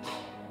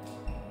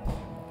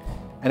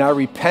 And I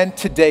repent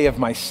today of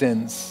my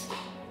sins.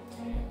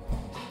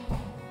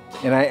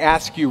 And I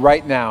ask you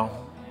right now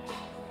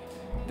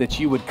that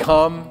you would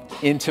come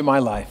into my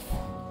life.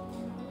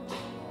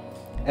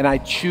 And I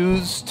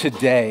choose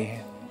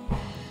today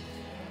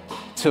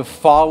to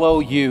follow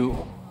you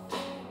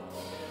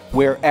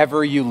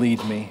wherever you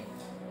lead me.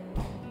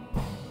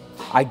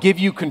 I give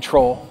you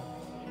control.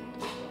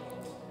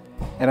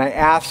 And I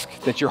ask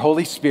that your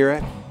Holy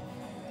Spirit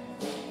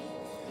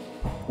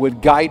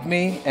would guide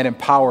me and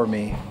empower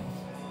me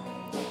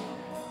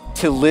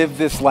to live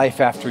this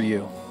life after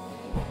you.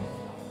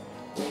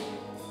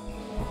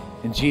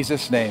 In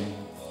Jesus' name,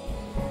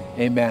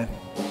 amen.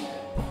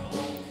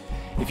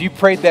 If you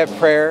prayed that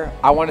prayer,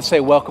 I want to say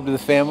welcome to the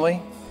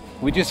family.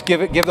 We just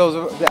give those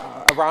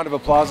a round of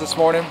applause this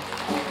morning.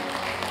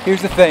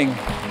 Here's the thing.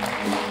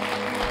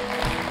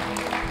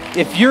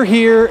 If you're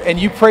here and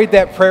you prayed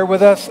that prayer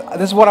with us,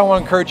 this is what I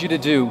want to encourage you to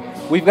do.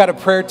 We've got a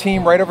prayer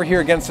team right over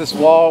here against this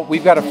wall.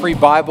 We've got a free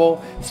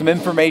Bible, some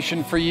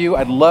information for you.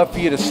 I'd love for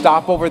you to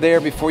stop over there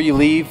before you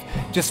leave.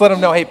 Just let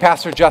them know, hey,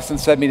 Pastor Justin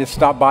said me to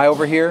stop by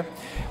over here.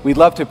 We'd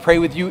love to pray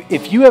with you.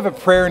 If you have a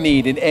prayer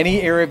need in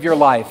any area of your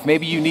life,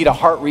 maybe you need a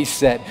heart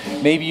reset,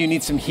 maybe you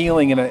need some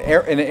healing in an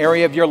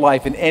area of your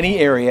life, in any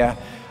area,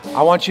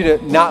 I want you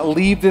to not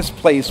leave this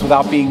place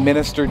without being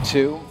ministered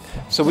to.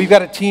 So we've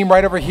got a team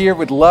right over here.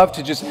 We'd love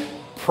to just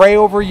pray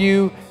over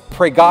you,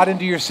 pray God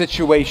into your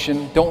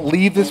situation. Don't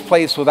leave this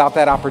place without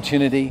that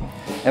opportunity.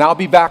 And I'll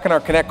be back in our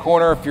Connect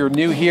Corner. If you're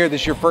new here,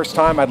 this is your first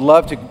time, I'd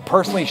love to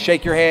personally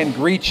shake your hand,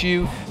 greet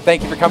you.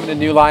 Thank you for coming to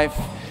New Life.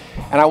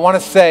 And I want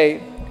to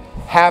say,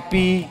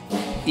 Happy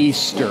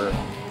Easter.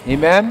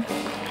 Amen?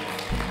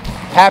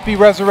 Happy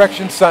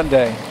Resurrection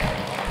Sunday.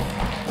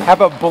 Have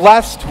a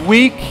blessed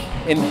week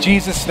in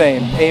Jesus'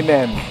 name.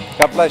 Amen.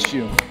 God bless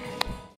you.